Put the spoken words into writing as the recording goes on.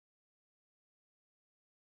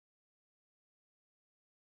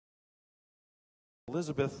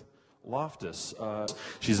Elizabeth Loftus.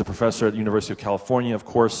 She's a professor at the University of California. Of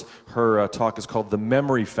course, her talk is called The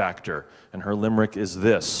Memory Factor, and her limerick is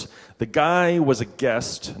this: the guy was a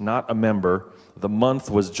guest, not a member. The month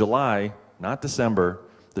was July, not December.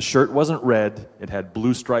 The shirt wasn't red, it had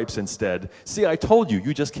blue stripes instead. See, I told you,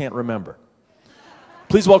 you just can't remember.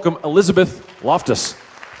 Please welcome Elizabeth Loftus.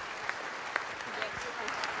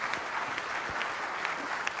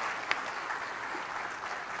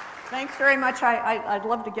 Thanks very much. I'd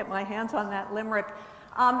love to get my hands on that limerick.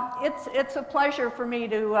 It's a pleasure for me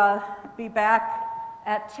to be back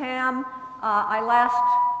at TAM. I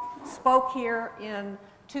last spoke here in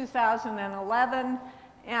 2011,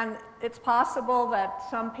 and it's possible that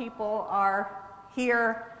some people are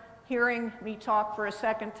here hearing me talk for a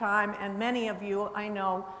second time, and many of you, I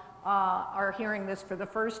know, are hearing this for the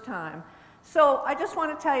first time. So I just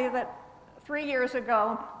want to tell you that 3 years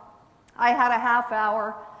ago, I had a half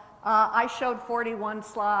hour. I showed 41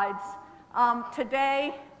 slides.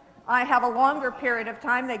 Today, I have a longer period of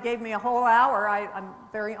time. They gave me a whole hour. I'm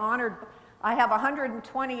very honored. I have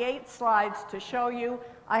 128 slides to show you.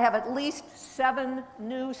 I have at least 7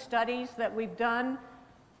 new studies that we've done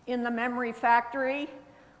in the memory factory.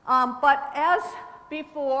 But as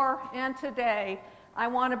before and today, I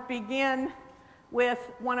want to begin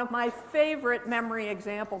with one of my favorite memory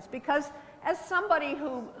examples, because as somebody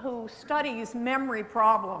who studies memory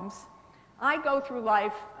problems, I go through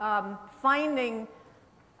life finding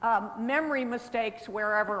memory mistakes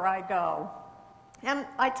wherever I go. And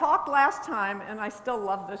I talked last time, and I still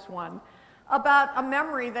love this one, about a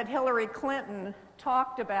memory that Hillary Clinton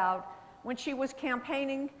talked about when she was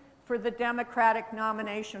campaigning for the Democratic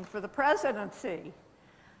nomination for the presidency.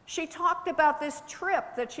 She talked about this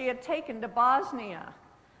trip that she had taken to Bosnia.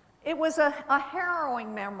 It was a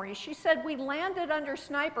harrowing memory. She said, we landed under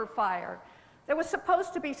sniper fire. There was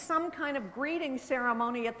supposed to be some kind of greeting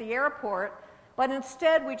ceremony at the airport, but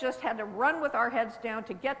instead we just had to run with our heads down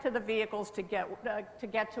to get to the vehicles to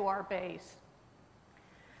get to our base.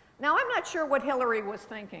 Now, I'm not sure what Hillary was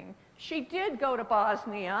thinking. She did go to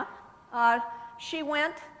Bosnia. She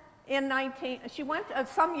went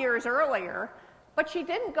some years earlier, but she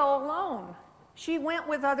didn't go alone. She went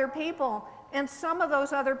with other people. And some of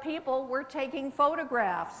those other people were taking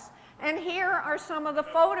photographs. And here are some of the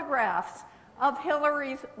photographs of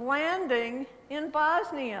Hillary's landing in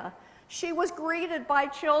Bosnia. She was greeted by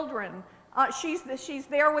children. She's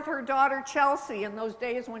there with her daughter Chelsea in those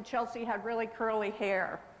days when Chelsea had really curly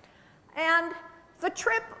hair. And the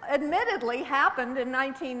trip admittedly happened in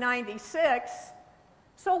 1996.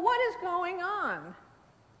 So what is going on?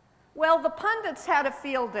 Well, the pundits had a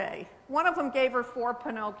field day. One of them gave her 4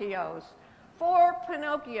 Pinocchios. 4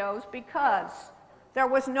 Pinocchios because there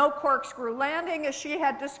was no corkscrew landing, as she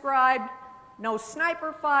had described, no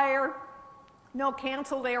sniper fire, no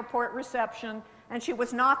canceled airport reception, and she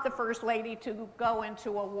was not the first lady to go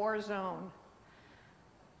into a war zone.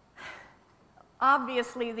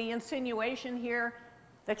 Obviously, the insinuation here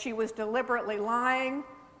that she was deliberately lying,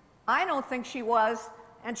 I don't think she was,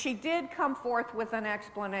 and she did come forth with an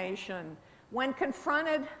explanation. When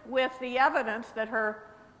confronted with the evidence that her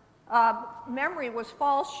memory was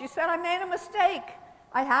false, she said, I made a mistake.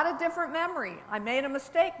 I had a different memory. I made a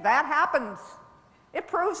mistake. That happens. It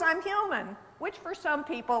proves I'm human, which for some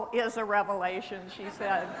people is a revelation, she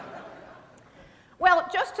said. Well,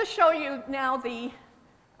 just to show you now the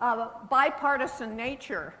bipartisan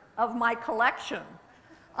nature of my collection,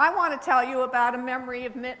 I want to tell you about a memory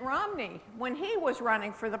of Mitt Romney when he was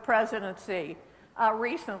running for the presidency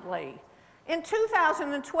recently. In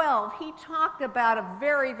 2012, he talked about a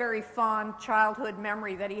very, very fond childhood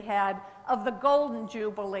memory that he had of the Golden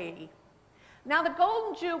Jubilee. Now, the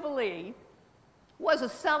Golden Jubilee was a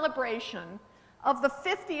celebration of the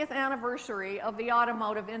 50th anniversary of the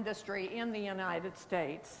automotive industry in the United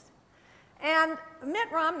States. And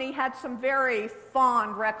Mitt Romney had some very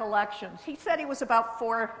fond recollections. He said he was about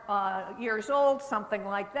 4 years old, something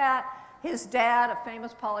like that. His dad, a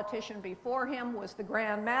famous politician before him, was the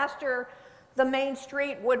Grand Master. The main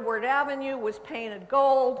street, Woodward Avenue, was painted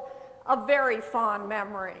gold. A very fond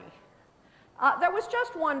memory. There was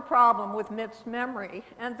just one problem with Mitt's memory,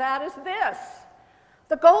 and that is this.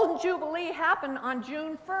 The Golden Jubilee happened on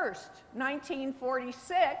June 1st,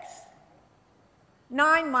 1946,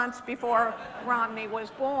 9 months before Romney was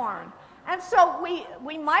born. And so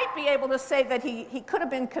we might be able to say that he could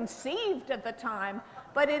have been conceived at the time,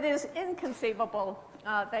 but it is inconceivable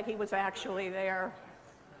that he was actually there.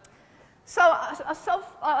 So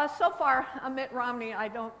far, Mitt Romney, I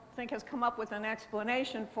don't think, has come up with an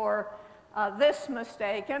explanation for this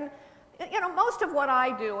mistake. And, you know, most of what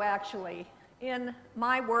I do, actually, in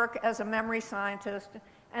my work as a memory scientist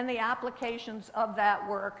and the applications of that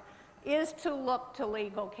work is to look to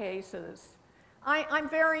legal cases. I'm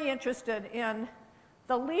very interested in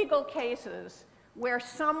the legal cases where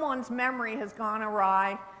someone's memory has gone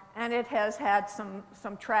awry and it has had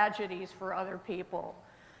some tragedies for other people.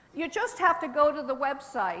 You just have to go to the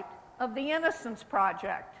website of the Innocence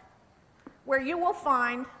Project, where you will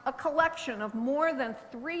find a collection of more than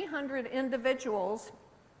 300 individuals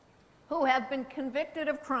who have been convicted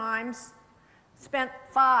of crimes, spent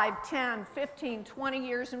 5, 10, 15, 20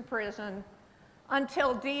 years in prison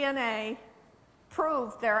until DNA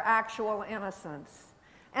proved their actual innocence.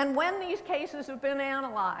 And when these cases have been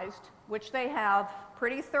analyzed, which they have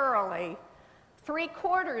pretty thoroughly,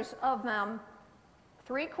 3/4 of them,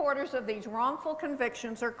 3/4 of these wrongful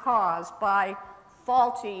convictions are caused by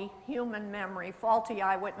faulty human memory, faulty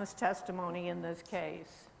eyewitness testimony in this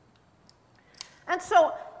case. And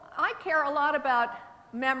so I care a lot about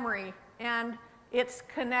memory and its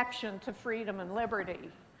connection to freedom and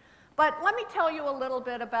liberty. But let me tell you a little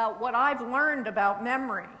bit about what I've learned about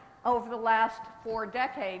memory over the last 4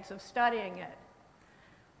 decades of studying it.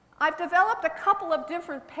 I've developed a couple of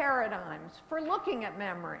different paradigms for looking at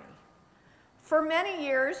memory. For many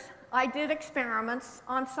years, I did experiments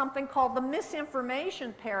on something called the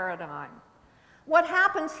misinformation paradigm. What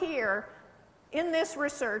happens here in this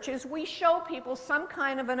research is we show people some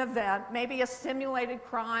kind of an event, maybe a simulated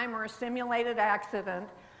crime or a simulated accident.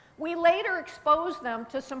 We later expose them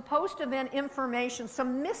to some post-event information,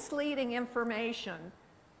 some misleading information,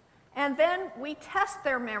 and then we test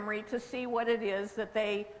their memory to see what it is that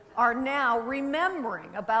they are now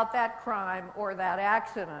remembering about that crime or that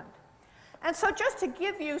accident. And so just to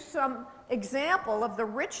give you some example of the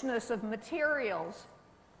richness of materials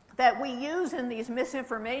that we use in these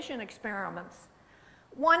misinformation experiments,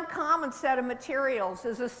 one common set of materials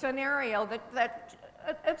is a scenario that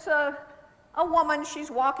it's a woman, she's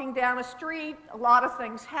walking down a street, a lot of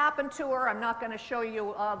things happen to her. I'm not going to show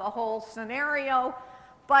you the whole scenario,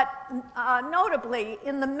 but notably,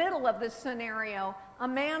 in the middle of this scenario, a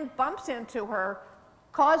man bumps into her,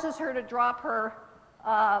 causes her to drop her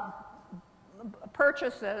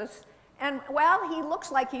purchases, and while he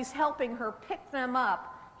looks like he's helping her pick them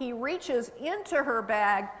up, he reaches into her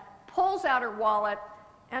bag, pulls out her wallet,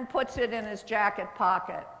 and puts it in his jacket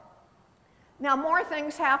pocket. Now, more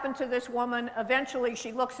things happen to this woman. Eventually,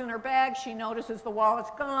 she looks in her bag, she notices the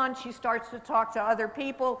wallet's gone, she starts to talk to other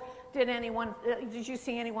people. Did you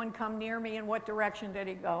see anyone come near me, and what direction did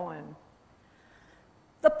he go in?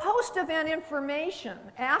 The post-event information,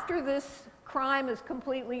 after this crime is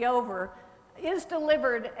completely over, is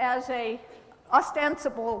delivered as a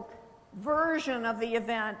ostensible version of the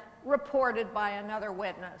event reported by another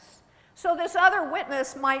witness. So this other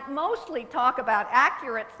witness might mostly talk about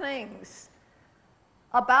accurate things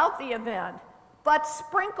about the event, but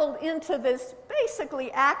sprinkled into this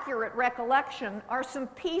basically accurate recollection are some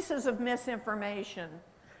pieces of misinformation.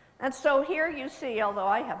 And so here you see, although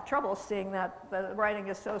I have trouble seeing that the writing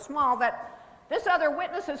is so small, that this other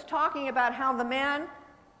witness is talking about how the man,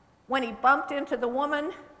 when he bumped into the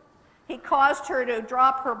woman, he caused her to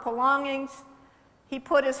drop her belongings, he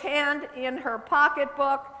put his hand in her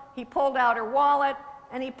pocketbook, he pulled out her wallet,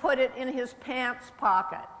 and he put it in his pants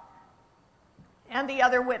pocket. And the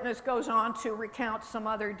other witness goes on to recount some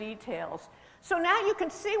other details. So now you can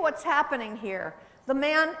see what's happening here. The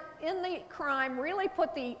man in the crime really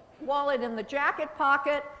put the wallet in the jacket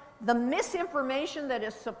pocket. The misinformation that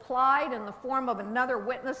is supplied in the form of another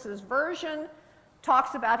witness's version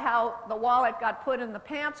talks about how the wallet got put in the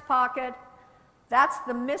pants pocket. That's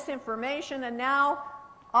the misinformation, and now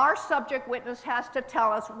our subject witness has to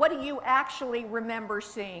tell us, what do you actually remember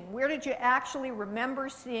seeing? Where did you actually remember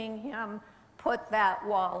seeing him put that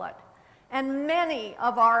wallet? And many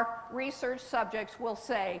of our research subjects will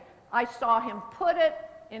say, I saw him put it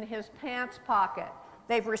in his pants pocket.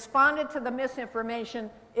 They've responded to the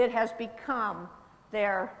misinformation. It has become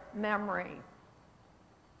their memory.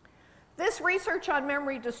 This research on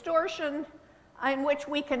memory distortion, in which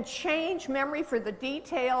we can change memory for the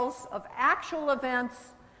details of actual events,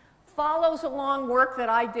 follows along work that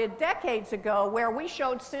I did decades ago, where we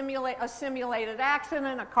showed a simulated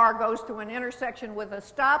accident. A car goes through an intersection with a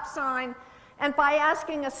stop sign, and by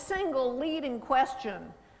asking a single leading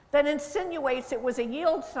question that insinuates it was a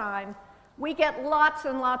yield sign, we get lots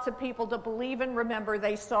and lots of people to believe and remember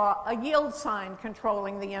they saw a yield sign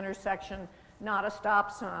controlling the intersection, not a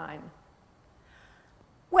stop sign.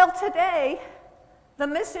 Well, today, the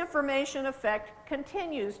misinformation effect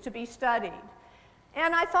continues to be studied.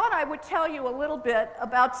 And I thought I would tell you a little bit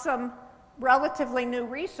about some relatively new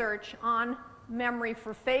research on memory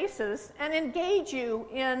for faces and engage you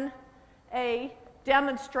in a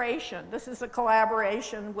demonstration. This is a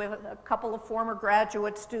collaboration with a couple of former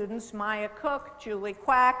graduate students, Maya Cook, Julie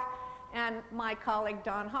Quack, and my colleague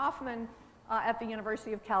Don Hoffman at the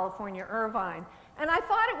University of California, Irvine. And I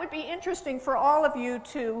thought it would be interesting for all of you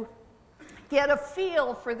to get a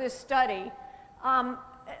feel for this study.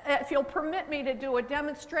 If you'll permit me to do a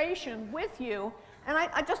demonstration with you, and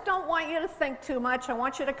I just don't want you to think too much. I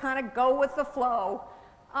want you to kind of go with the flow.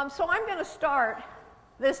 So I'm going to start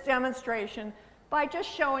this demonstration by just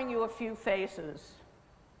showing you a few faces.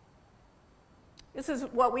 This is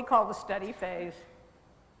what we call the study phase.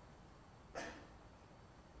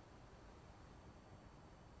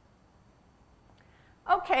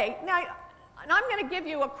 Okay, now I'm going to give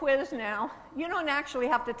you a quiz now. You don't actually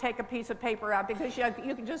have to take a piece of paper out because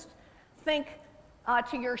you can just think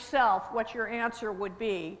to yourself what your answer would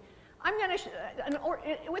be. I'm going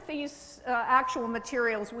to, with these actual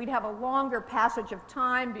materials, we'd have a longer passage of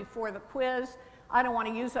time before the quiz. I don't want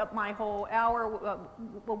to use up my whole hour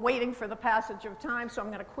waiting for the passage of time, so I'm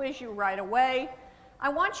going to quiz you right away. I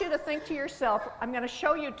want you to think to yourself, I'm going to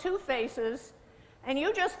show you two faces, and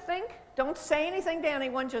you just think, don't say anything to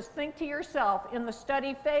anyone, just think to yourself, in the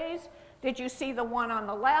study phase, did you see the one on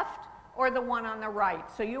the left or the one on the right?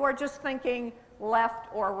 So you are just thinking left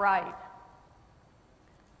or right.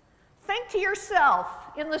 Think to yourself,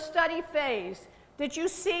 in the study phase, did you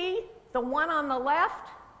see the one on the left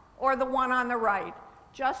or the one on the right?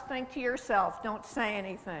 Just think to yourself, don't say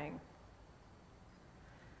anything.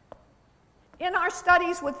 In our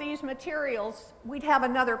studies with these materials, we'd have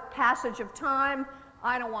another passage of time.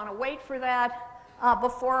 I don't want to wait for that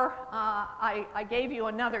before I gave you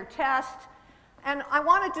another test. And I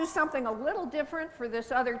want to do something a little different for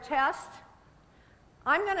this other test.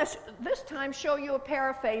 I'm going to this time show you a pair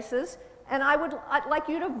of faces, and I'd like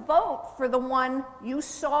you to vote for the one you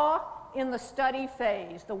saw in the study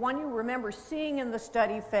phase, the one you remember seeing in the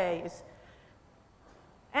study phase.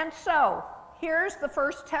 And so, here's the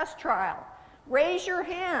first test trial. Raise your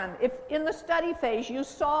hand if in the study phase you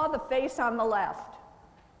saw the face on the left.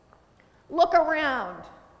 Look around.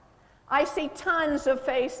 I see tons of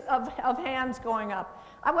hands going up.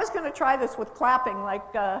 I was going to try this with clapping like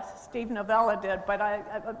Steve Novella did, but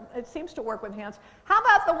it seems to work with hands. How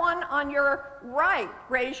about the one on your right?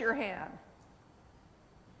 Raise your hand.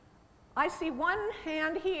 I see one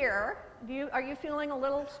hand here. Are you feeling a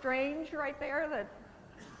little strange right there? That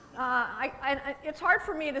it's hard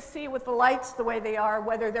for me to see with the lights the way they are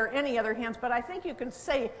whether there are any other hands, but I think you can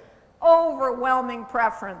see overwhelming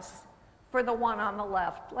preference for the one on the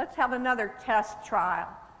left. Let's have another test trial.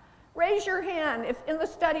 Raise your hand if in the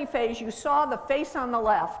study phase you saw the face on the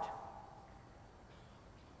left.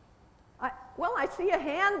 Well, I see a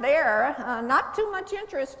hand there. Not too much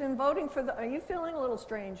interest in voting for the... Are you feeling a little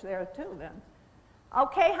strange there too then?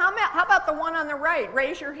 Okay, how about the one on the right?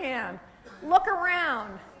 Raise your hand. Look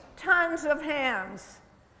around. Tons of hands.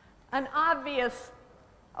 An obvious,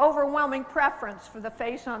 overwhelming preference for the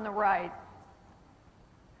face on the right.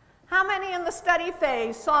 How many in the study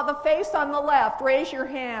phase saw the face on the left? Raise your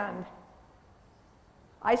hand.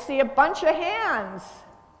 I see a bunch of hands.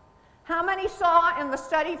 How many saw in the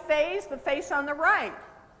study phase the face on the right?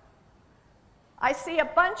 I see a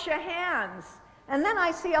bunch of hands. And then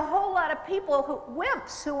I see a whole lot of people,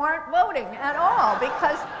 wimps, who aren't voting at all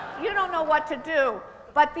because you don't know what to do.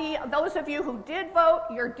 But those of you who did vote,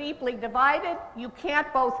 you're deeply divided. You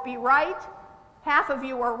can't both be right. Half of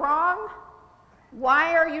you are wrong.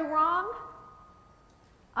 Why are you wrong?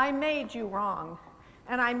 I made you wrong.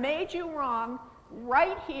 And I made you wrong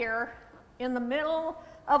right here in the middle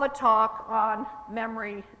of a talk on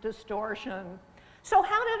memory distortion. So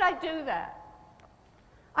how did I do that?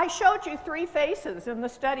 I showed you three faces in the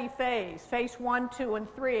study phase, face 1, 2,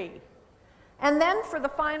 and 3. And then for the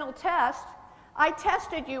final test, I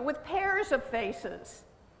tested you with pairs of faces.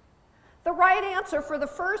 The right answer for the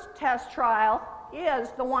first test trial is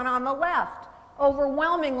the one on the left.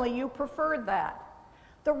 Overwhelmingly, you preferred that.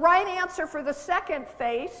 The right answer for the second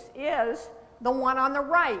face is the one on the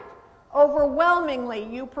right. Overwhelmingly,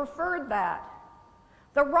 you preferred that.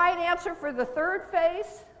 The right answer for the third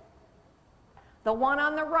face, the one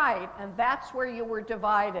on the right, and that's where you were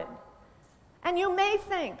divided. And you may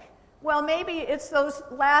think, well, maybe it's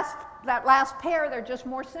that last pair, they're just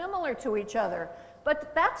more similar to each other.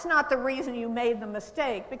 But that's not the reason you made the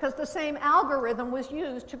mistake, because the same algorithm was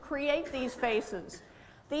used to create these faces.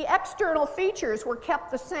 The external features were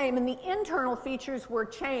kept the same, and the internal features were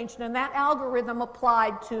changed, and that algorithm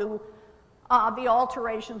applied to the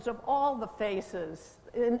alterations of all the faces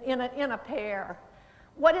in a pair.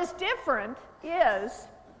 What is different is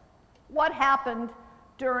what happened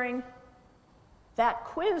during that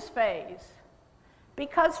quiz phase.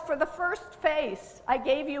 Because for the first face, I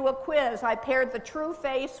gave you a quiz. I paired the true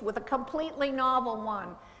face with a completely novel one.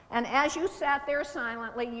 And as you sat there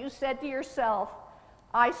silently, you said to yourself,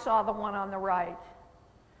 I saw the one on the right.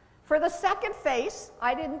 For the second face,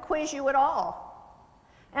 I didn't quiz you at all.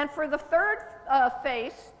 And for the third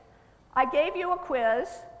face, I gave you a quiz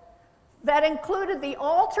that included the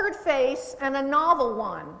altered face and a novel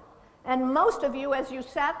one. And most of you, as you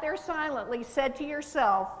sat there silently, said to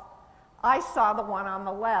yourself, I saw the one on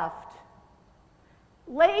the left.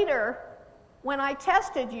 Later, when I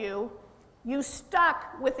tested you, you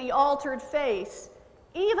stuck with the altered face,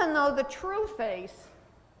 even though the true face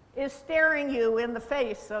is staring you in the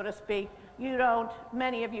face, so to speak.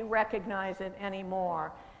 Many of you recognize it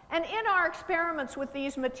anymore. And in our experiments with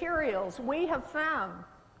these materials, we have found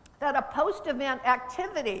that a post-event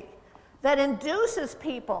activity that induces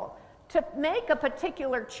people to make a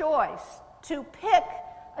particular choice, to pick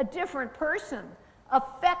a different person,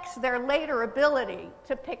 affects their later ability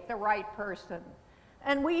to pick the right person.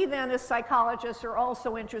 And we then, as psychologists, are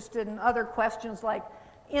also interested in other questions like,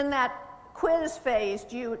 in that quiz phase,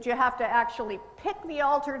 do you have to actually pick the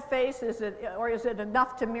altered face, or is it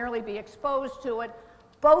enough to merely be exposed to it?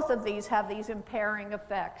 Both of these have these impairing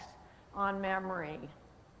effects on memory.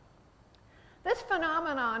 This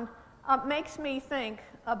phenomenon makes me think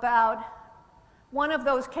about one of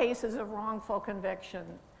those cases of wrongful conviction.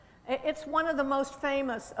 It's one of the most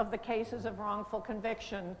famous of the cases of wrongful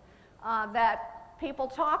conviction that people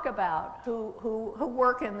talk about who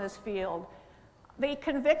work in this field. The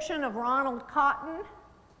conviction of Ronald Cotton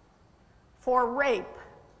for rape.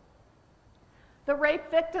 The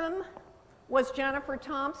rape victim was Jennifer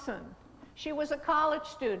Thompson. She was a college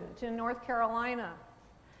student in North Carolina.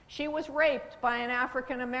 She was raped by an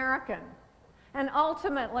African American. And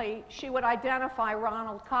ultimately, she would identify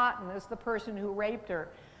Ronald Cotton as the person who raped her.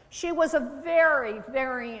 She was a very,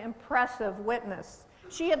 very impressive witness.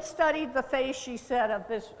 She had studied the face, she said,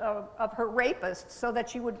 of her rapist so that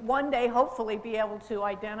she would one day hopefully be able to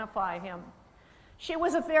identify him. She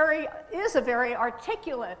is a very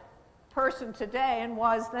articulate person today, and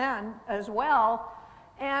was then as well.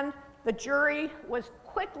 And the jury was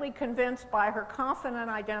quickly convinced by her confident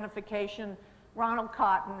identification, Ronald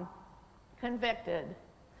Cotton, convicted.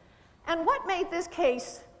 And what made this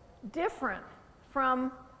case different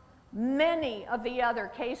from many of the other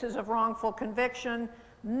cases of wrongful conviction,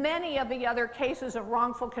 many of the other cases of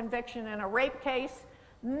wrongful conviction in a rape case,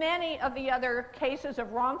 many of the other cases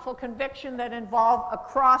of wrongful conviction that involve a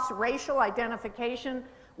cross-racial identification,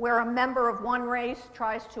 where a member of one race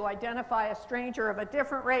tries to identify a stranger of a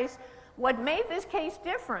different race. What made this case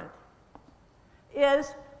different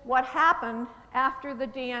is what happened after the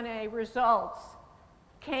DNA results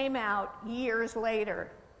came out years later.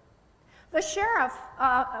 The sheriff,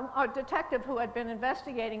 a detective who had been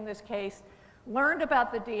investigating this case, learned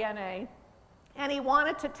about the DNA, and he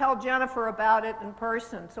wanted to tell Jennifer about it in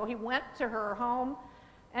person. So he went to her home,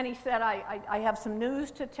 and he said, I have some news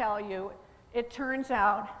to tell you. It turns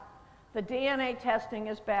out the DNA testing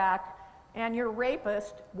is back, and your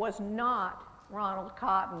rapist was not Ronald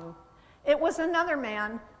Cotton. It was another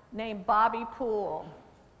man named Bobby Poole.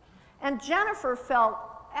 And Jennifer felt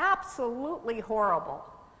absolutely horrible,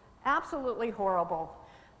 absolutely horrible.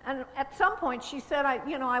 And at some point she said,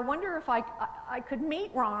 I wonder if I could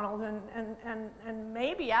meet Ronald and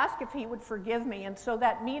maybe ask if he would forgive me. And so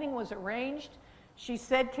that meeting was arranged. She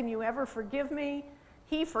said, can you ever forgive me?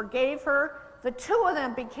 He forgave her. The two of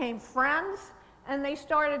them became friends, and they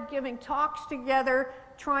started giving talks together,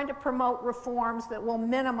 trying to promote reforms that will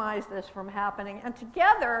minimize this from happening. And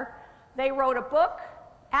together, they wrote a book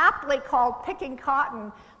aptly called Picking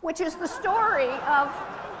Cotton, which is the story of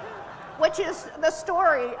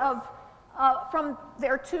from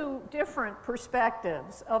their two different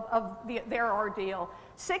perspectives of their ordeal.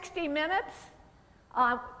 60 Minutes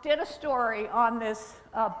did a story on this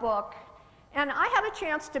book, and I had a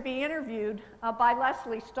chance to be interviewed by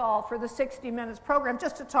Leslie Stahl for the 60 Minutes program,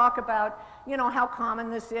 just to talk about, how common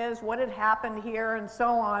this is, what had happened here, and so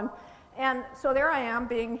on. And so there I am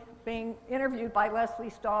being interviewed by Leslie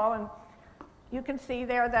Stahl, and you can see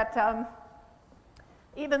there that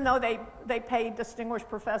even though they paid distinguished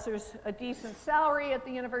professors a decent salary at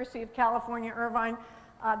the University of California, Irvine,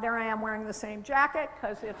 there I am wearing the same jacket,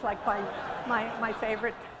 because it's like my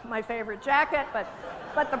favorite jacket,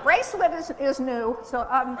 but the bracelet is new. So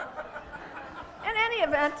in any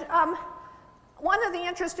event, one of the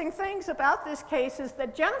interesting things about this case is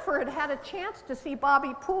that Jennifer had had a chance to see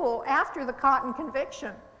Bobby Poole after the Cotton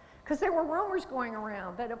conviction, because there were rumors going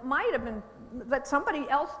around that it might have been that somebody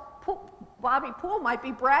else Bobby Poole might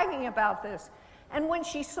be bragging about this. And when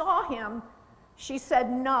she saw him, she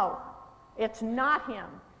said, no, it's not him.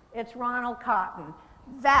 It's Ronald Cotton.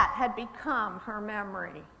 That had become her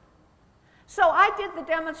memory. So I did the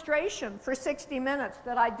demonstration for 60 minutes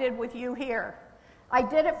that I did with you here. I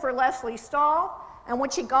did it for Leslie Stahl, and when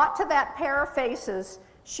she got to that pair of faces,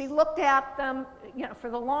 she looked at them, for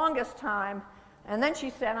the longest time, and then she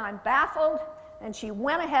said, I'm baffled, and she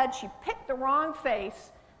went ahead, she picked the wrong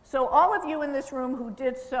face. So all of you in this room who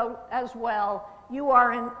did so as well, you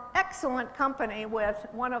are in excellent company with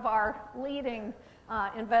one of our leading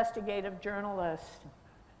investigative journalists.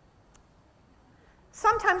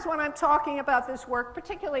 Sometimes when I'm talking about this work,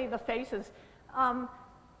 particularly the faces,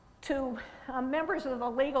 to members of the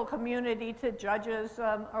legal community, to judges,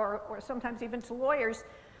 or sometimes even to lawyers,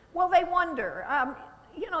 well, they wonder,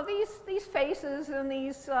 these faces and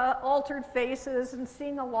these altered faces and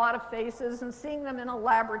seeing a lot of faces and seeing them in a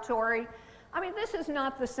laboratory, I mean, this is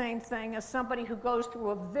not the same thing as somebody who goes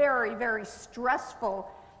through a very, very stressful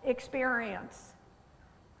experience.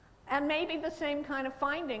 And maybe the same kind of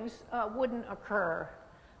findings wouldn't occur.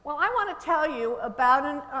 Well, I want to tell you about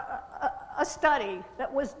a study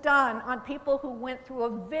that was done on people who went through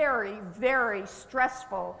a very, very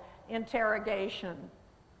stressful interrogation.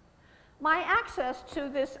 My access to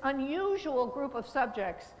this unusual group of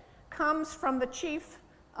subjects comes from the chief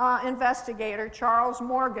investigator, Charles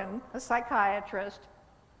Morgan, a psychiatrist,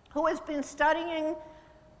 who has been studying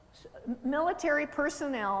military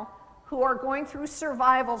personnel who are going through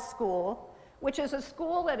survival school, which is a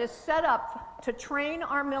school that is set up to train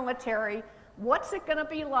our military. What's it going to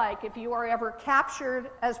be like if you are ever captured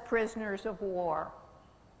as prisoners of war?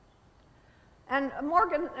 And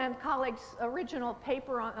Morgan and colleagues' original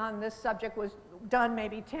paper on this subject was done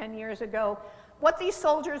maybe 10 years ago. What these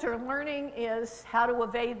soldiers are learning is how to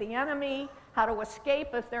evade the enemy, how to escape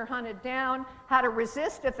if they're hunted down, how to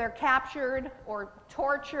resist if they're captured or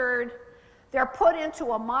tortured. They're put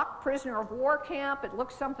into a mock prisoner of war camp. It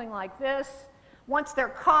looks something like this. Once they're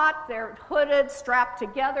caught, they're hooded, strapped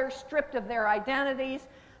together, stripped of their identities,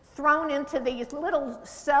 thrown into these little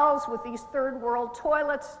cells with these third world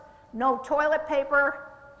toilets, no toilet paper,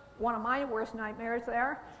 one of my worst nightmares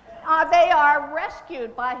there. They are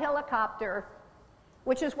rescued by helicopter,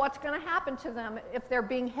 which is what's going to happen to them if they're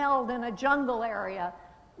being held in a jungle area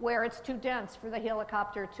where it's too dense for the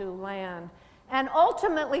helicopter to land. And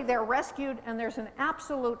ultimately, they're rescued, and there's an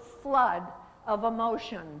absolute flood of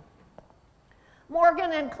emotion.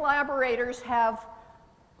 Morgan and collaborators have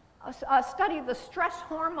studied the stress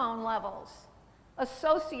hormone levels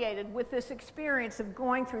associated with this experience of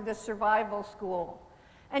going through this survival school.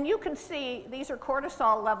 And you can see these are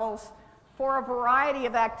cortisol levels for a variety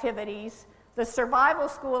of activities. The survival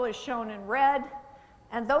school is shown in red,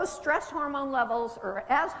 and those stress hormone levels are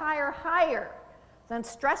as high or higher than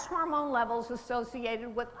stress hormone levels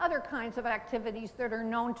associated with other kinds of activities that are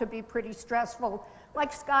known to be pretty stressful,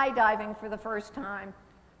 like skydiving for the first time,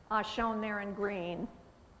 shown there in green.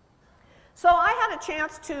 So I had a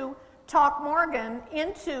chance to talk Morgan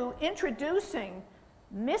into introducing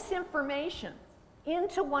misinformation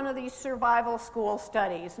into one of these survival school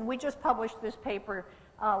studies, and we just published this paper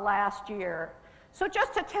last year. So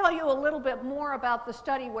just to tell you a little bit more about the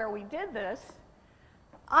study where we did this,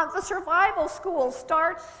 the survival school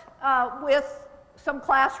starts with some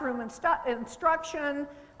classroom instruction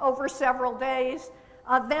over several days.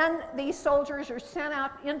 Then these soldiers are sent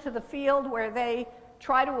out into the field where they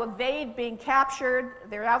try to evade being captured.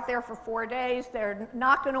 They're out there for 4 days. They're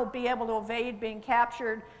not going to be able to evade being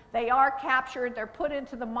captured. They are captured. They're put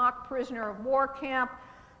into the mock prisoner of war camp.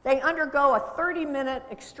 They undergo a 30-minute,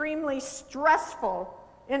 extremely stressful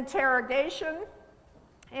interrogation.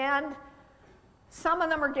 And some of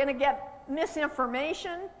them are going to get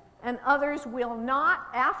misinformation, and others will not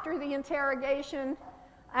after the interrogation.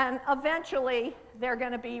 And eventually, they're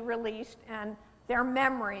going to be released, and their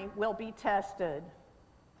memory will be tested.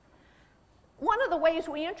 One of the ways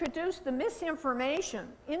we introduced the misinformation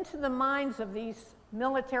into the minds of these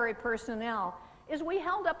military personnel is we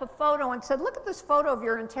held up a photo and said, look at this photo of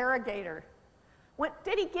your interrogator.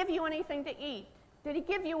 Did he give you anything to eat? Did he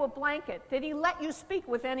give you a blanket? Did he let you speak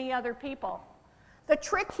with any other people? The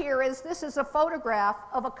trick here is this is a photograph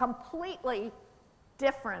of a completely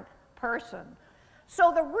different person.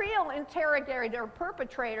 So the real interrogator or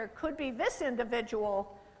perpetrator could be this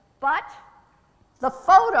individual, but the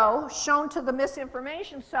photo shown to the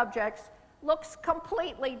misinformation subjects looks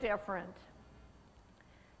completely different.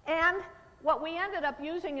 And what we ended up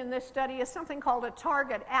using in this study is something called a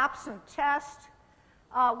target absent test,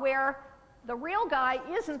 where the real guy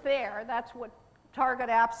isn't there. That's what target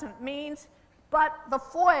absent means. but the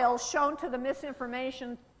foil shown to the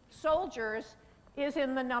misinformation soldiers is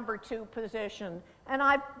in the number 2 position. And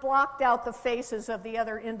I've blocked out the faces of the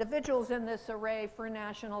other individuals in this array for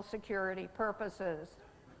national security purposes.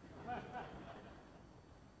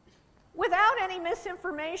 Without any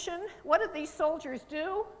misinformation, what did these soldiers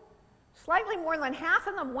do? Slightly more than half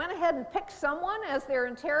of them went ahead and picked someone as their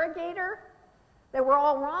interrogator. They were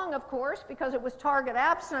all wrong, of course, because it was target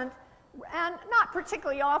absent, and not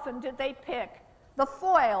particularly often did they pick the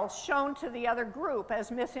foil shown to the other group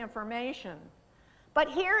as misinformation.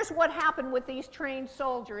 But here's what happened with these trained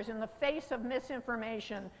soldiers in the face of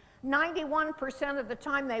misinformation. 91% of the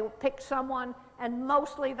time they picked someone, and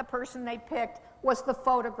mostly the person they picked was the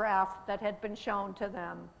photograph that had been shown to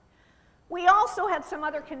them. We also had some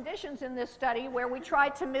other conditions in this study where we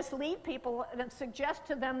tried to mislead people and suggest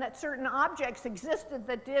to them that certain objects existed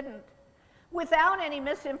that didn't. Without any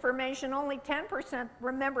misinformation, only 10%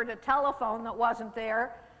 remembered a telephone that wasn't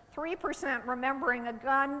there, 3% remembering a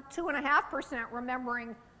gun, 2.5%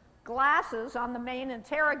 remembering glasses on the main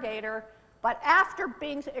interrogator. But after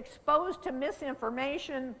being exposed to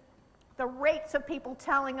misinformation, the rates of people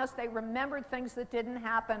telling us they remembered things that didn't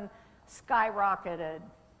happen skyrocketed.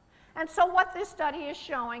 And so what this study is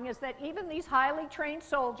showing is that even these highly trained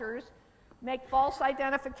soldiers make false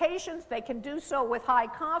identifications. They can do so with high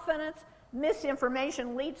confidence.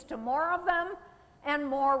 Misinformation leads to more of them and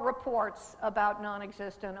more reports about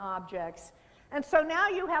non-existent objects. And so now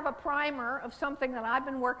you have a primer of something that I've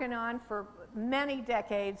been working on for many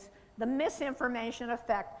decades, the misinformation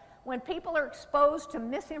effect. When people are exposed to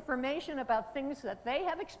misinformation about things that they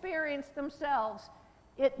have experienced themselves,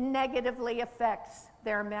 it negatively affects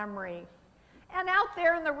their memory. And out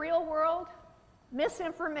there in the real world,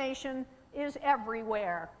 misinformation is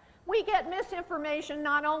everywhere. We get misinformation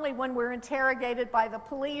not only when we're interrogated by the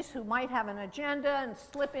police who might have an agenda and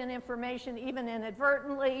slip in information even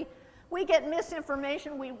inadvertently. We get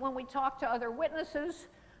misinformation when we talk to other witnesses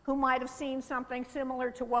who might have seen something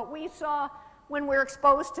similar to what we saw. When we're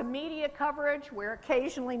exposed to media coverage, where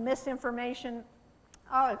occasionally misinformation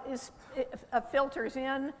filters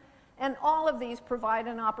in, and all of these provide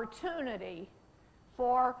an opportunity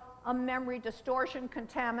for a memory distortion,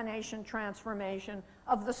 contamination, transformation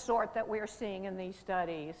of the sort that we're seeing in these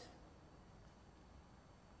studies.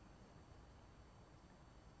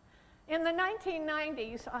 In the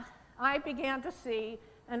 1990s, I began to see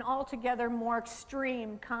an altogether more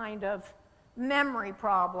extreme kind of memory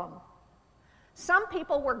problem. Some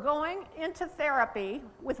people were going into therapy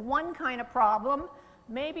with one kind of problem.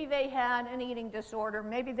 Maybe they had an eating disorder,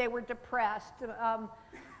 maybe they were depressed,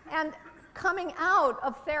 and coming out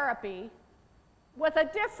of therapy with a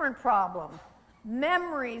different problem.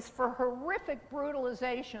 Memories for horrific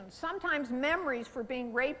brutalization, sometimes memories for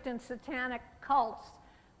being raped in satanic cults,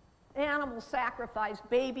 animal sacrifice,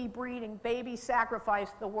 baby breeding, baby sacrifice,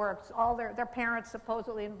 the works, all their parents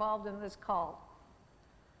supposedly involved in this cult.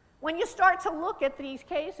 When you start to look at these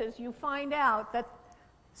cases, you find out that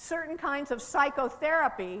certain kinds of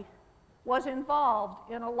psychotherapy was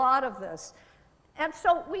involved in a lot of this. And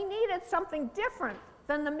so we needed something different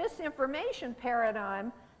than the misinformation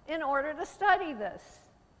paradigm in order to study this.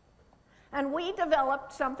 And we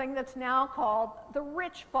developed something that's now called the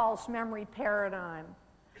rich false memory paradigm.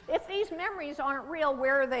 If these memories aren't real,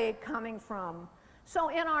 where are they coming from? So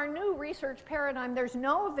in our new research paradigm, there's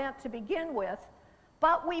no event to begin with,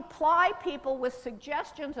 but we ply people with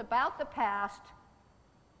suggestions about the past,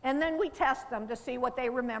 and then we test them to see what they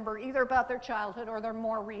remember, either about their childhood or their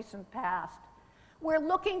more recent past. We're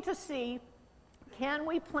looking to see, can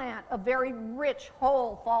we plant a very rich,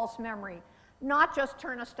 whole false memory, not just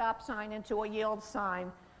turn a stop sign into a yield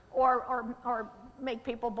sign, or make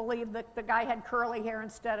people believe that the guy had curly hair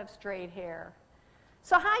instead of straight hair.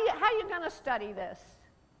 So how are you going to study this?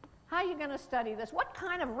 How are you going to study this? What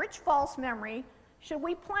kind of rich false memory should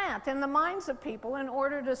we plant in the minds of people in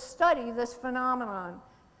order to study this phenomenon?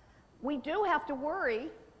 We do have to worry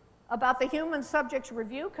about the human subjects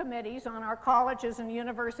review committees on our colleges and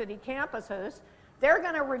university campuses. They're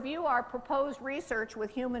going to review our proposed research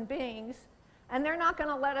with human beings, and they're not going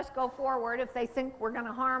to let us go forward if they think we're going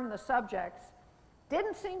to harm the subjects.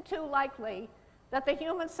 Didn't seem too likely that the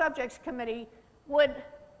human subjects committee would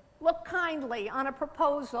look kindly on a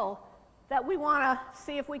proposal that we want to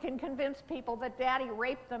see if we can convince people that daddy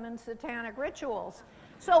raped them in satanic rituals.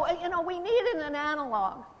 So, we needed an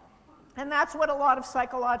analog. And that's what a lot of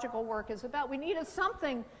psychological work is about. We needed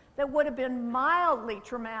something that would have been mildly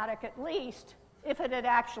traumatic, at least, if it had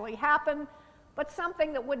actually happened, but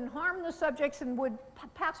something that wouldn't harm the subjects and would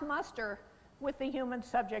pass muster with the Human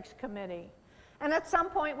Subjects Committee. And at some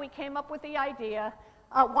point, we came up with the idea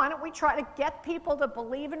Why don't we try to get people to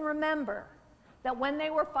believe and remember that when they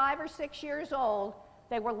were 5 or 6 years old,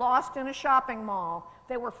 they were lost in a shopping mall,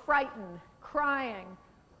 they were frightened, crying,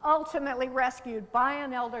 ultimately rescued by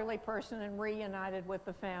an elderly person and reunited with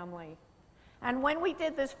the family. And when we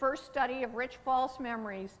did this first study of rich false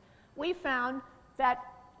memories, we found that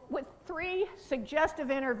with 3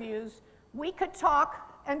 suggestive interviews, we could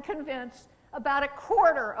talk and convince about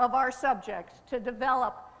 1/4 of our subjects to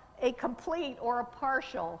develop a complete or a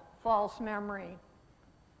partial false memory.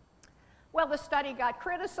 Well, the study got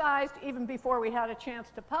criticized even before we had a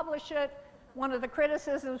chance to publish it. One of the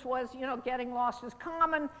criticisms was, you know, getting lost is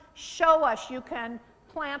common. Show us you can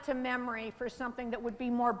plant a memory for something that would be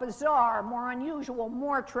more bizarre, more unusual,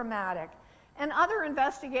 more traumatic. And other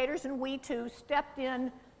investigators, and we too, stepped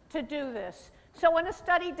in to do this. So in a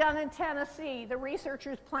study done in Tennessee, the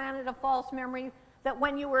researchers planted a false memory that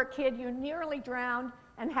when you were a kid, you nearly drowned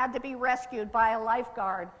and had to be rescued by a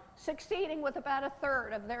lifeguard, succeeding with about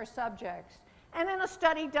 1/3 of their subjects. And in a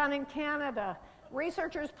study done in Canada,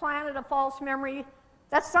 researchers planted a false memory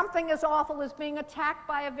that something as awful as being attacked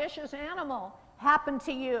by a vicious animal happened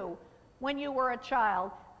to you when you were a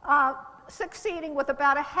child, succeeding with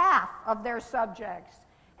about 1/2 of their subjects.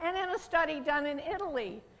 And in a study done in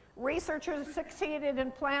Italy, researchers succeeded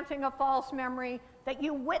in planting a false memory that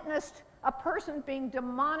you witnessed a person being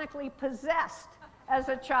demonically possessed as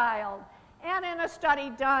a child. And in a study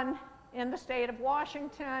done in the state of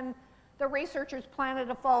Washington, the researchers planted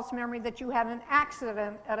a false memory that you had an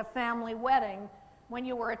accident at a family wedding when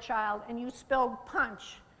you were a child and you spilled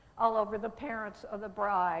punch all over the parents of the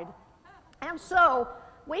bride. And so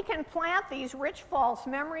we can plant these rich false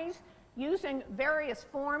memories using various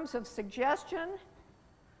forms of suggestion.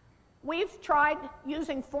 We've tried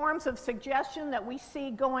using forms of suggestion that we see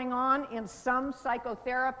going on in some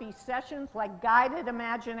psychotherapy sessions, like guided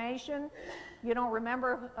imagination. You don't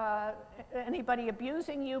remember anybody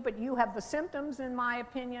abusing you, but you have the symptoms, in my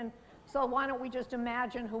opinion, so why don't we just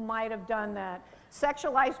imagine who might have done that?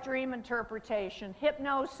 Sexualized dream interpretation,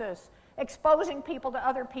 hypnosis, exposing people to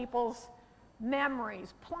other people's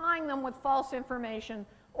memories, plying them with false information,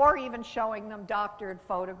 or even showing them doctored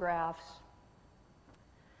photographs.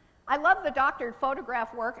 I love the doctored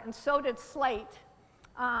photograph work, and so did Slate.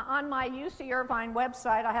 On my UC Irvine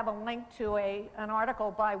website, I have a link to an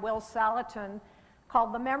article by Will Salatin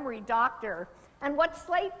called The Memory Doctor. And what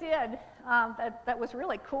Slate did that was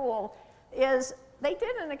really cool is they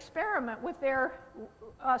did an experiment with their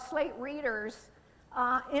Slate readers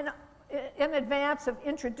in advance of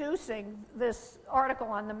introducing this article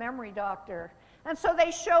on the Memory Doctor. And so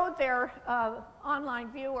they showed their online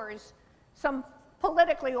viewers some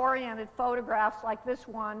politically oriented photographs like this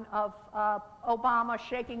one of Obama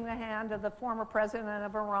shaking the hand of the former president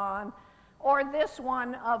of Iran, or this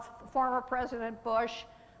one of former President Bush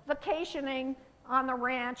vacationing on the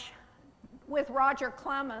ranch with Roger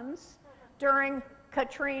Clemens during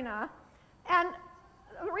Katrina. And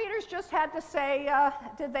the readers just had to say,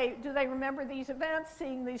 do they remember these events,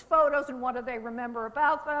 seeing these photos, and what do they remember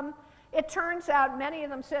about them? It turns out many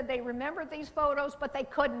of them said they remembered these photos, but they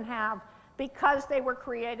couldn't have, because they were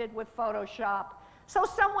created with Photoshop. So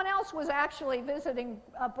someone else was actually visiting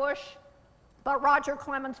Bush, but Roger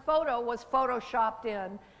Clemens' photo was Photoshopped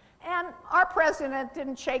in. And our president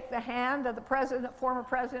didn't shake the hand of the former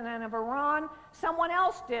president of Iran. Someone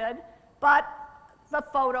else did, but the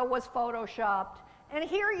photo was Photoshopped. And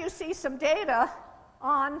here you see some data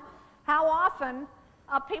on how often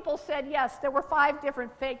people said, yes, there were 5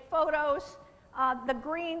 different fake photos. The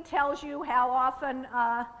green tells you how often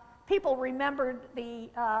people remembered the,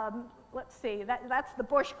 let's see, that's the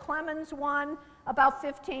Bush-Clemens one, about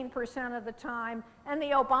 15% of the time. And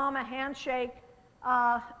the Obama handshake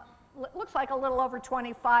looks like a little over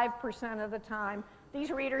 25% of the time.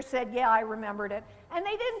 These readers said, yeah, I remembered it. And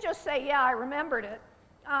they didn't just say, yeah, I remembered it.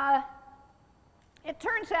 It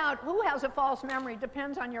turns out who has a false memory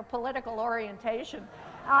depends on your political orientation.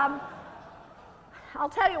 I'll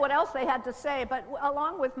tell you what else they had to say, but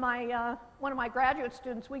along with my, one of my graduate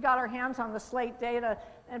students, we got our hands on the Slate data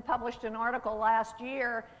and published an article last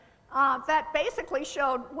year that basically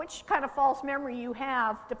showed which kind of false memory you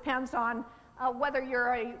have depends on whether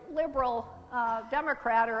you're a liberal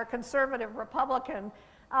Democrat or a conservative Republican.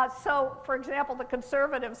 So, for example, the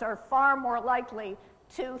conservatives are far more likely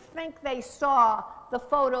to think they saw the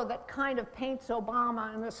photo that kind of paints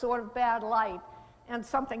Obama in a sort of bad light. And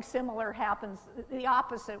something similar happens the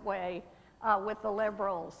opposite way with the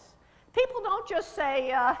liberals. People don't just say,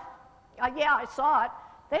 yeah, I saw it.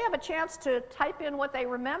 They have a chance to type in what they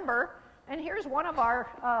remember. And here's one of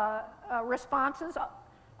our responses.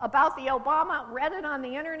 about the Obama, read it on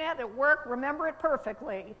the internet at work, remember it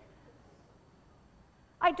perfectly.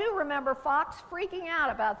 I do remember Fox freaking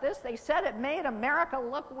out about this. They said it made America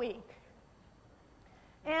look weak.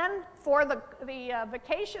 And for the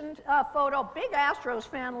vacation photo, big Astros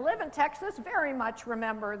fan, live in Texas, very much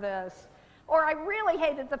remember this. Or I really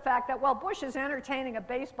hated the fact that while Bush is entertaining a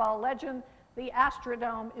baseball legend, the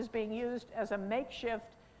Astrodome is being used as a makeshift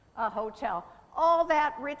hotel. All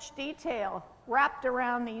that rich detail wrapped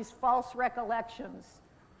around these false recollections.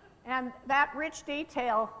 And that rich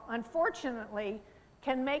detail, unfortunately,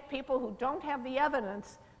 can make people who don't have the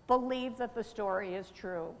evidence believe that the story is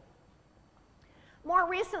true. More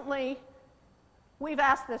recently, we've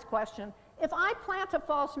asked this question. If I plant a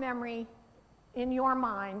false memory in your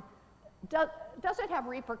mind, does it have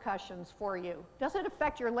repercussions for you? Does it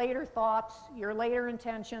affect your later thoughts, your later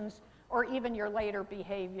intentions, or even your later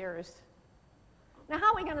behaviors? Now,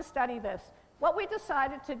 how are we going to study this? What we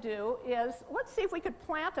decided to do is, let's see if we could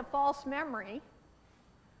plant a false memory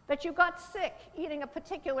that you got sick eating a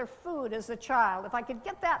particular food as a child. If I could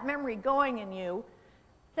get that memory going in you,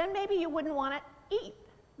 then maybe you wouldn't want to eat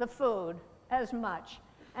the food as much.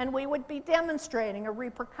 And we would be demonstrating a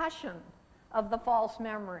repercussion of the false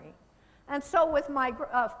memory. And so with my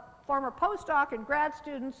former postdoc and grad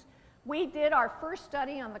students, we did our first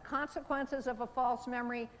study on the consequences of a false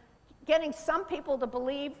memory, getting some people to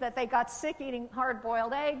believe that they got sick eating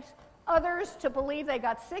hard-boiled eggs, others to believe they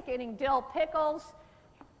got sick eating dill pickles.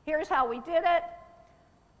 Here's how we did it.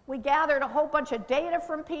 We gathered a whole bunch of data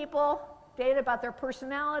from people, data about their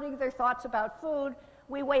personality, their thoughts about food.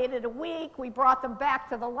 We waited a week. We brought them back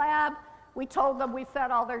to the lab. We told them we fed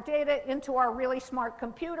all their data into our really smart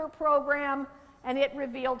computer program, and it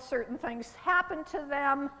revealed certain things happened to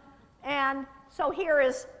them. And so here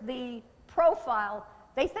is the profile.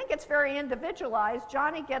 They think it's very individualized.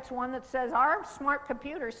 Johnny gets one that says, our smart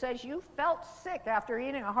computer says you felt sick after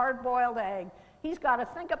eating a hard-boiled egg. He's got to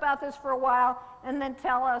think about this for a while and then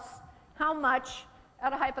tell us how much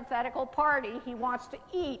at a hypothetical party he wants to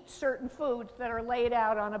eat certain foods that are laid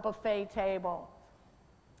out on a buffet table.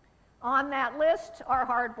 On that list are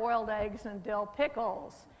hard-boiled eggs and dill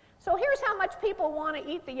pickles. So here's how much people want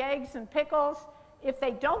to eat the eggs and pickles. If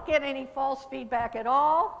they don't get any false feedback at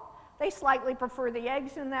all, they slightly prefer the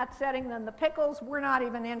eggs in that setting than the pickles. We're not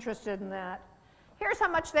even interested in that. Here's how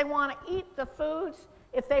much they want to eat the foods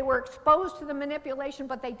if they were exposed to the manipulation,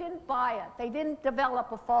 but they didn't buy it. They didn't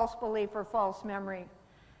develop a false belief or false memory.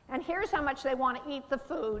 And here's how much they want to eat the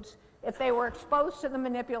foods if they were exposed to the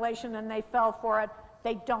manipulation and they fell for it.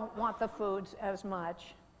 They don't want the foods as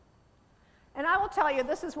much. And I will tell you,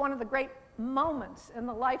 this is one of the great moments in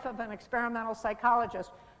the life of an experimental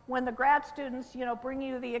psychologist, when the grad students, bring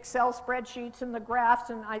you the Excel spreadsheets and the graphs,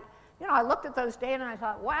 and I looked at those data and I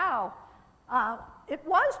thought, wow, it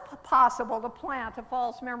was possible to plant a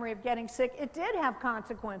false memory of getting sick. It did have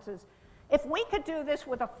consequences. If we could do this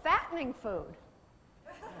with a fattening food,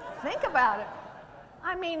 think about it.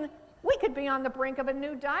 I mean, we could be on the brink of a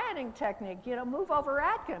new dieting technique, move over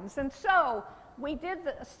Atkins. And so we did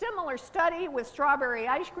a similar study with strawberry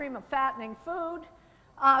ice cream, a fattening food,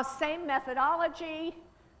 same methodology,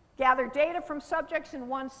 gather data from subjects in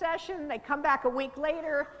one session. They come back a week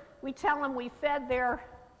later. We tell them we fed their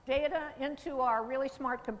data into our really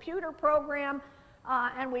smart computer program,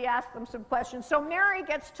 and we ask them some questions. So Mary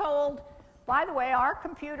gets told, by the way, our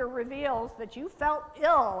computer reveals that you felt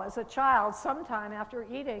ill as a child sometime after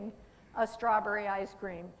eating a strawberry ice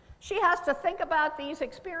cream. She has to think about these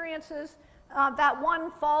experiences. That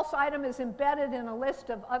one false item is embedded in a list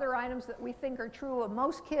of other items that we think are true of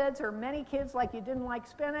most kids or many kids, like you didn't like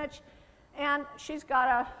spinach. And she's got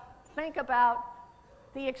to think about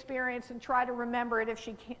the experience and try to remember it if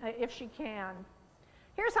she can.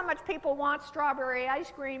 Here's how much people want strawberry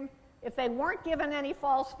ice cream if they weren't given any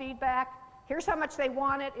false feedback. Here's how much they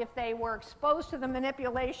want it if they were exposed to the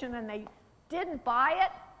manipulation and they didn't buy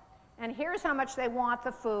it. And here's how much they want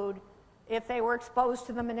the food if they were exposed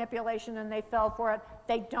to the manipulation and they fell for it.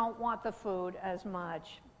 They don't want the food as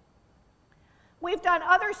much. We've done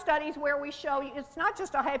other studies where we show you it's not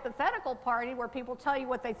just a hypothetical party where people tell you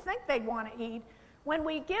what they think they want to eat. When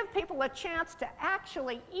we give people a chance to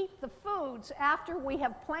actually eat the foods after we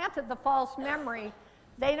have planted the false memory,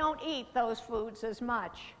 they don't eat those foods as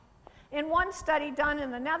much. In one study done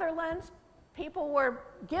in the Netherlands, people were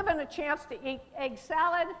given a chance to eat egg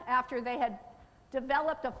salad after they had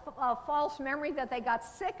developed a false memory that they got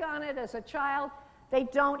sick on it as a child. They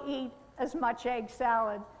don't eat as much egg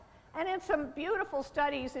salad. And in some beautiful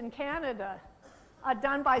studies in Canada,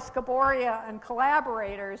 done by Scaboria and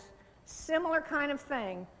collaborators, similar kind of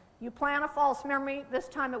thing. You plant a false memory. This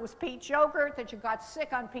time it was peach yogurt, that you got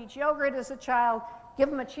sick on peach yogurt as a child. Give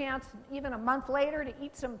them a chance, even a month later, to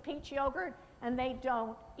eat some peach yogurt, and they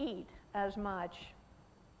don't eat as much.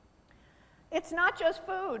 It's not just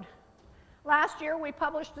food. Last year, we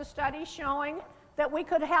published a study showing that we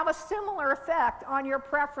could have a similar effect on your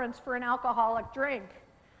preference for an alcoholic drink.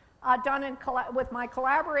 Done with my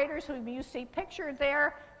collaborators, who you see pictured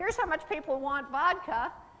there. Here's how much people want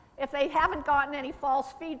vodka. If they haven't gotten any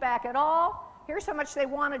false feedback at all, here's how much they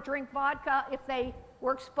want to drink vodka if they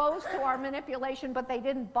were exposed to our manipulation but they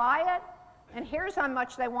didn't buy it. And here's how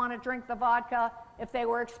much they want to drink the vodka if they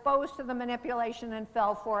were exposed to the manipulation and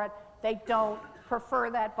fell for it. They don't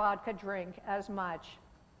prefer that vodka drink as much.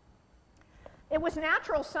 It was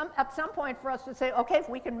natural at some point for us to say, okay, if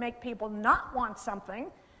we can make people not want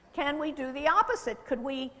something, can we do the opposite? Could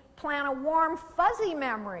we plant a warm, fuzzy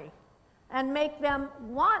memory and make them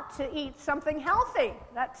want to eat something healthy?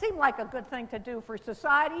 That seemed like a good thing to do for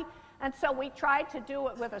society, and so we tried to do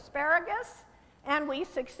it with asparagus, and we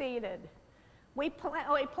succeeded. We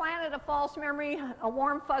planted a false memory, a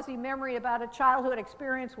warm, fuzzy memory about a childhood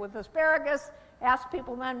experience with asparagus, asked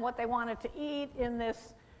people then what they wanted to eat in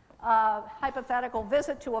this hypothetical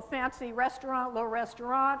visit to a fancy restaurant, Le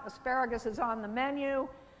Restaurant. Asparagus is on the menu.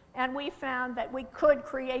 And we found that we could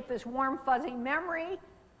create this warm, fuzzy memory,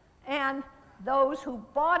 and those who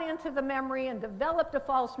bought into the memory and developed a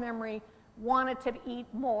false memory wanted to eat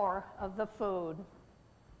more of the food.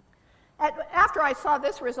 After I saw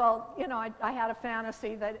this result, you know, I had a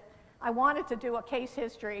fantasy that I wanted to do a case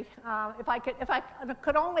history. If I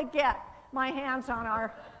could only get my hands on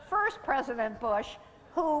our first President Bush,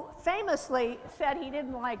 who famously said he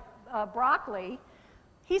didn't like broccoli.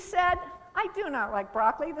 He said, "I do not like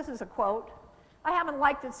broccoli." This is a quote. "I haven't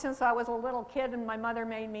liked it since I was a little kid and my mother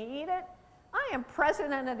made me eat it. I am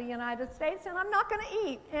President of the United States and I'm not going to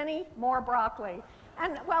eat any more broccoli."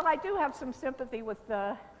 And while I do have some sympathy with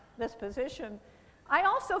this position, I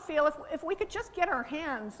also feel if we could just get our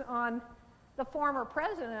hands on the former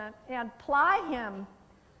president and ply him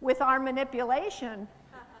with our manipulation,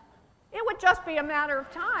 it would just be a matter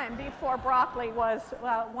of time before broccoli was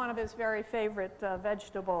one of his very favorite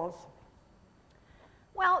vegetables.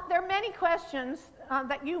 Well, there are many questions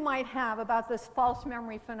that you might have about this false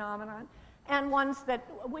memory phenomenon, and ones that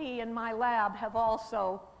we in my lab have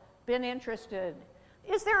also been interested.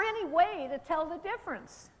 Is there any way to tell the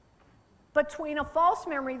difference between a false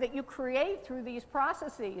memory that you create through these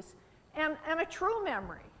processes and a true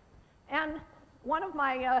memory? And one of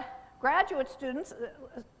my graduate students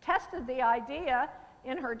tested the idea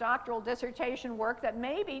in her doctoral dissertation work that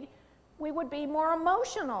maybe we would be more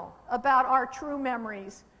emotional about our true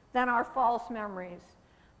memories than our false memories.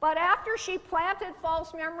 But after she planted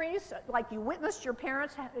false memories, like you witnessed your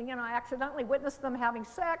parents, you know, accidentally witnessed them having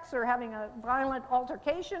sex or having a violent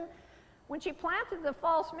altercation, when she planted the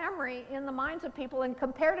false memory in the minds of people and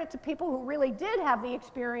compared it to people who really did have the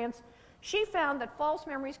experience, she found that false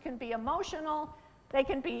memories can be emotional. They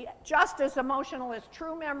can be just as emotional as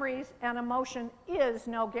true memories, and emotion is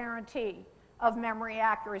no guarantee of memory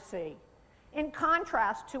accuracy. In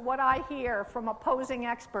contrast to what I hear from opposing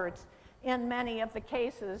experts in many of the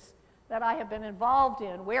cases that I have been involved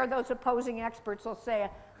in, where those opposing experts will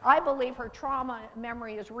say, "I believe her trauma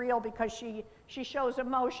memory is real because she shows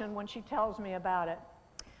emotion when she tells me about it."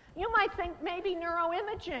 You might think maybe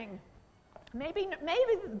neuroimaging, maybe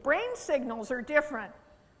the brain signals are different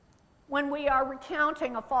when we are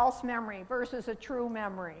recounting a false memory versus a true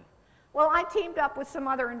memory. Well, I teamed up with some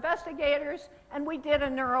other investigators, and we did a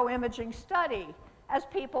neuroimaging study as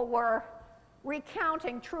people were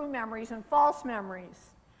recounting true memories and false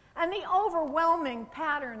memories. And the overwhelming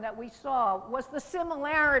pattern that we saw was the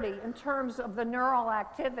similarity in terms of the neural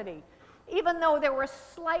activity. Even though there was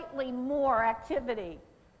slightly more activity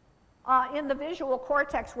in the visual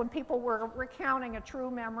cortex when people were recounting a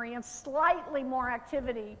true memory, and slightly more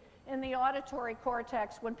activity in the auditory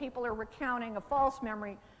cortex when people are recounting a false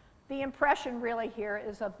memory, the impression really here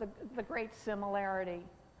is of the great similarity.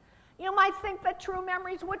 You might think that true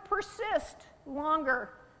memories would persist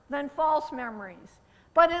longer than false memories.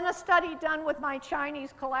 But in a study done with my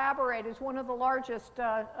Chinese collaborators, one of the largest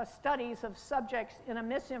studies of subjects in a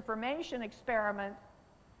misinformation experiment,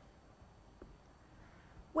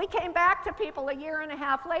 we came back to people a year and a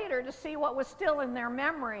half later to see what was still in their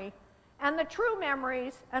memory, and the true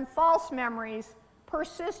memories and false memories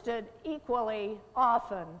persisted equally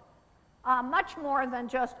often, much more than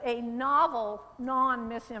just a novel,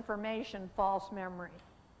 non-misinformation false memory.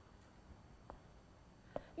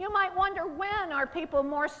 You might wonder, when are people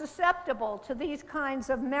more susceptible to these kinds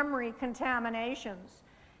of memory contaminations?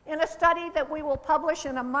 In a study that we will publish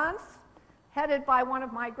in a month, headed by one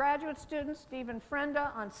of my graduate students, Stephen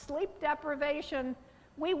Frenda, on sleep deprivation,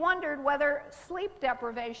 we wondered whether sleep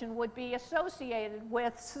deprivation would be associated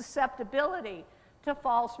with susceptibility to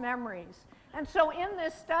false memories. And so in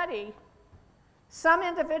this study, some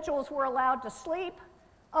individuals were allowed to sleep,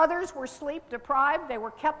 others were sleep deprived, they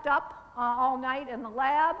were kept up all night in the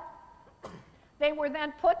lab. They were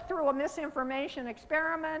then put through a misinformation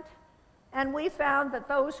experiment, and we found that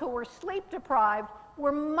those who were sleep deprived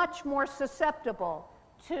were much more susceptible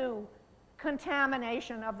to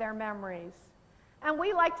contamination of their memories. And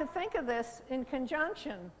we like to think of this in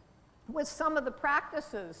conjunction with some of the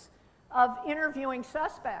practices of interviewing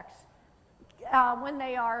suspects when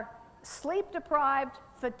they are sleep deprived,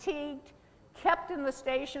 fatigued, kept in the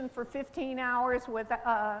station for 15 hours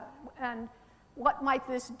and what might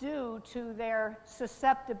this do to their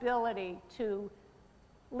susceptibility to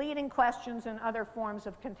leading questions and other forms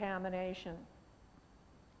of contamination.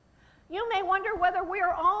 You may wonder whether we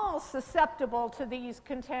are all susceptible to these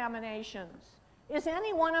contaminations. Is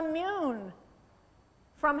anyone immune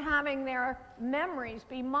from having their memories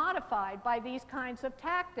be modified by these kinds of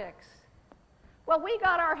tactics? Well, we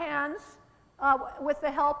got our hands, with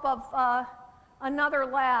the help of another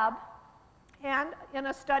lab, and in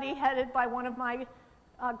a study headed by one of my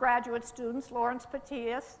graduate students, Lawrence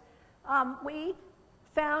Patias, we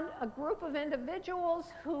found a group of individuals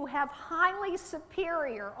who have highly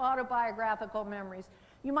superior autobiographical memories.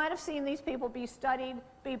 You might have seen these people be studied,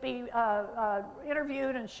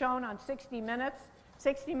 interviewed and shown on 60 Minutes.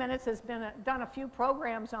 60 Minutes has done a few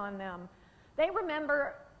programs on them. They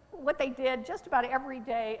remember what they did just about every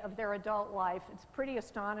day of their adult life. It's pretty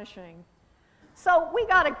astonishing. So we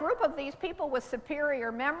got a group of these people with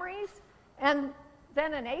superior memories, and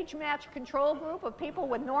then an age-matched control group of people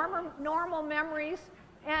with normal memories,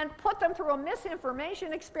 and put them through a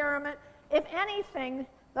misinformation experiment. If anything,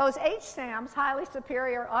 those HSAMs, highly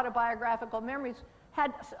superior autobiographical memories,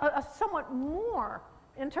 had somewhat more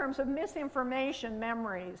in terms of misinformation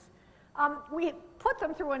memories. We put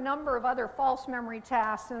them through a number of other false memory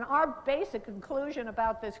tasks, and our basic conclusion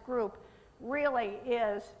about this group really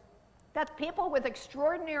is that people with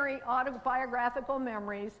extraordinary autobiographical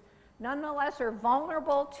memories nonetheless are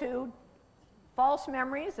vulnerable to false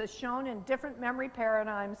memories, as shown in different memory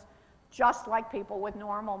paradigms, just like people with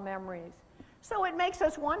normal memories. So it makes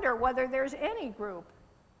us wonder whether there's any group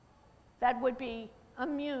that would be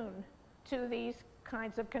immune to these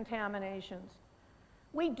kinds of contaminations.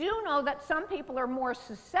 We do know that some people are more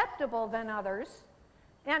susceptible than others,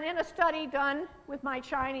 and in a study done with my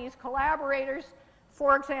Chinese collaborators,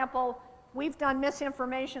 for example, we've done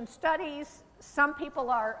misinformation studies. Some people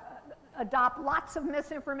adopt lots of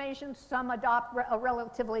misinformation, some adopt a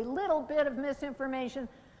relatively little bit of misinformation.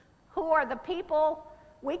 Who are the people?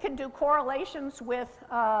 We can do correlations with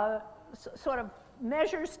sort of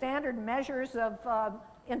standard measures of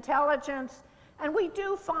intelligence, and we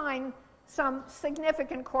do find some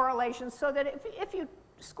significant correlations, so that if you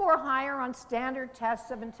score higher on standard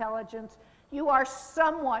tests of intelligence, you are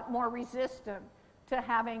somewhat more resistant to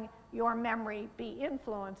having your memory be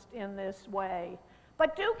influenced in this way.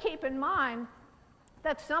 But do keep in mind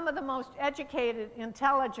that some of the most educated,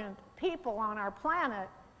 intelligent people on our planet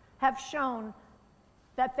have shown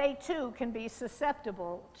that they too can be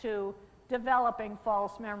susceptible to developing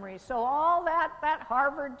false memories. So all that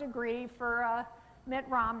Harvard degree for Mitt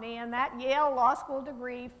Romney and that Yale Law School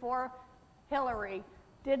degree for Hillary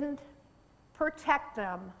didn't protect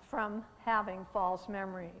them from having false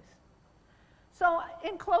memories. So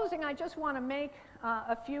in closing, I just want to make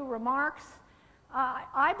a few remarks.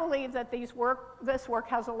 I believe that this work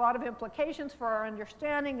has a lot of implications for our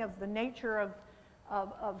understanding of the nature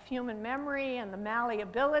of human memory and the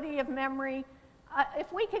malleability of memory.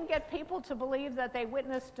 If we can get people to believe that they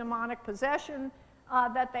witnessed demonic possession,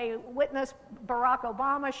 that they witnessed Barack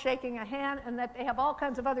Obama shaking a hand, and that they have all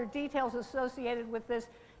kinds of other details associated with this,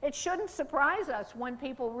 it shouldn't surprise us when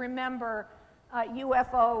people remember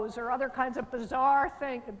UFOs or other kinds of bizarre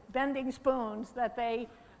bending spoons that they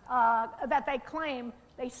claim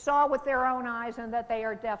they saw with their own eyes and that they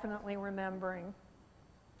are definitely remembering.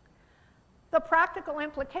 The practical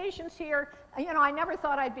implications here, I never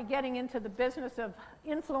thought I'd be getting into the business of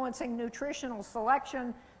influencing nutritional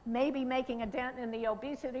selection, maybe making a dent in the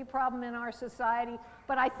obesity problem in our society,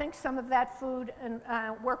 but I think some of that food and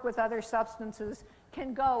work with other substances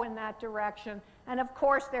can go in that direction. And of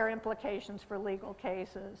course, there are implications for legal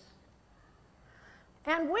cases.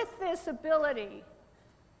 And with this ability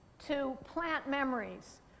to plant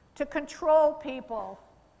memories, to control people,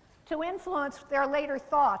 to influence their later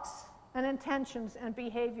thoughts and intentions and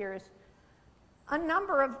behaviors, a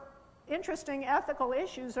number of interesting ethical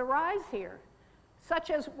issues arise here, such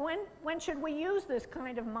as when should we use this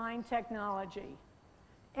kind of mind technology?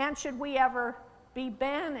 And should we ever be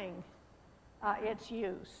banning its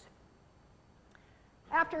use?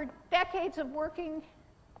 After decades of working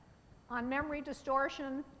on memory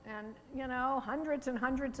distortion and, you know, hundreds and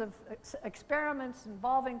hundreds of experiments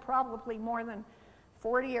involving probably more than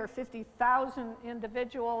 40 or 50,000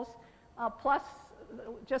 individuals, plus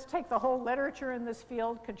just take the whole literature in this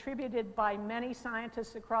field contributed by many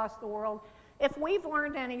scientists across the world, if we've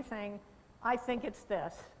learned anything, I think it's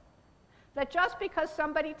this: that just because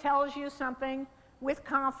somebody tells you something with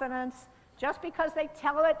confidence, just because they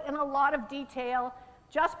tell it in a lot of detail,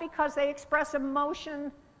 just because they express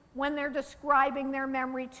emotion when they're describing their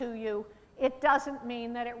memory to you, it doesn't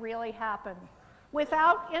mean that it really happened.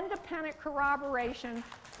 Without independent corroboration,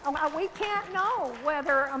 we can't know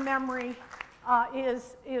whether a memory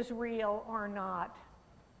is real or not.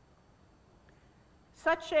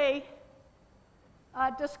 Such a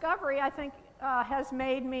discovery, I think, has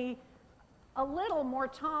made me a little more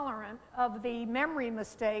tolerant of the memory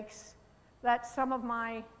mistakes that some of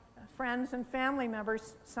my friends and family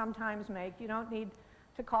members sometimes make. You don't need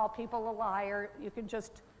to call people a liar. You can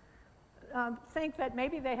just think that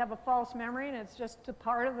maybe they have a false memory and it's just a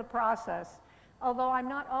part of the process. Although I'm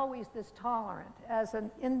not always this tolerant. As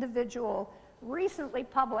an individual recently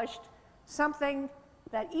published something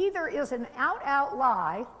that either is an out-out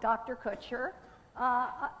lie, Dr. Kutcher,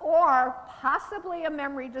 or possibly a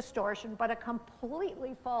memory distortion, but a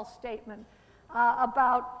completely false statement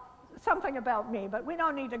about something about me. But we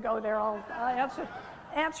don't need to go there. I'll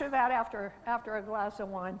answer that after a glass of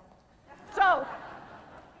wine. So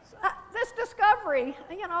this discovery,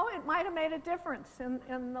 you know, it might have made a difference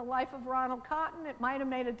in the life of Ronald Cotton. It might have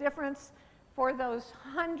made a difference for those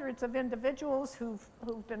hundreds of individuals who've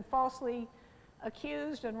been falsely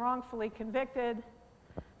accused and wrongfully convicted.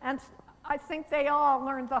 And I think they all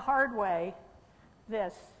learned the hard way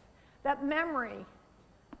this, that memory,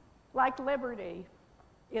 like liberty,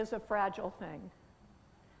 is a fragile thing.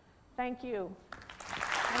 Thank you.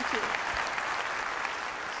 Thank you.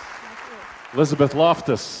 Thank you. Elizabeth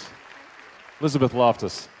Loftus. Elizabeth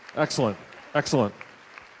Loftus. Excellent. Excellent.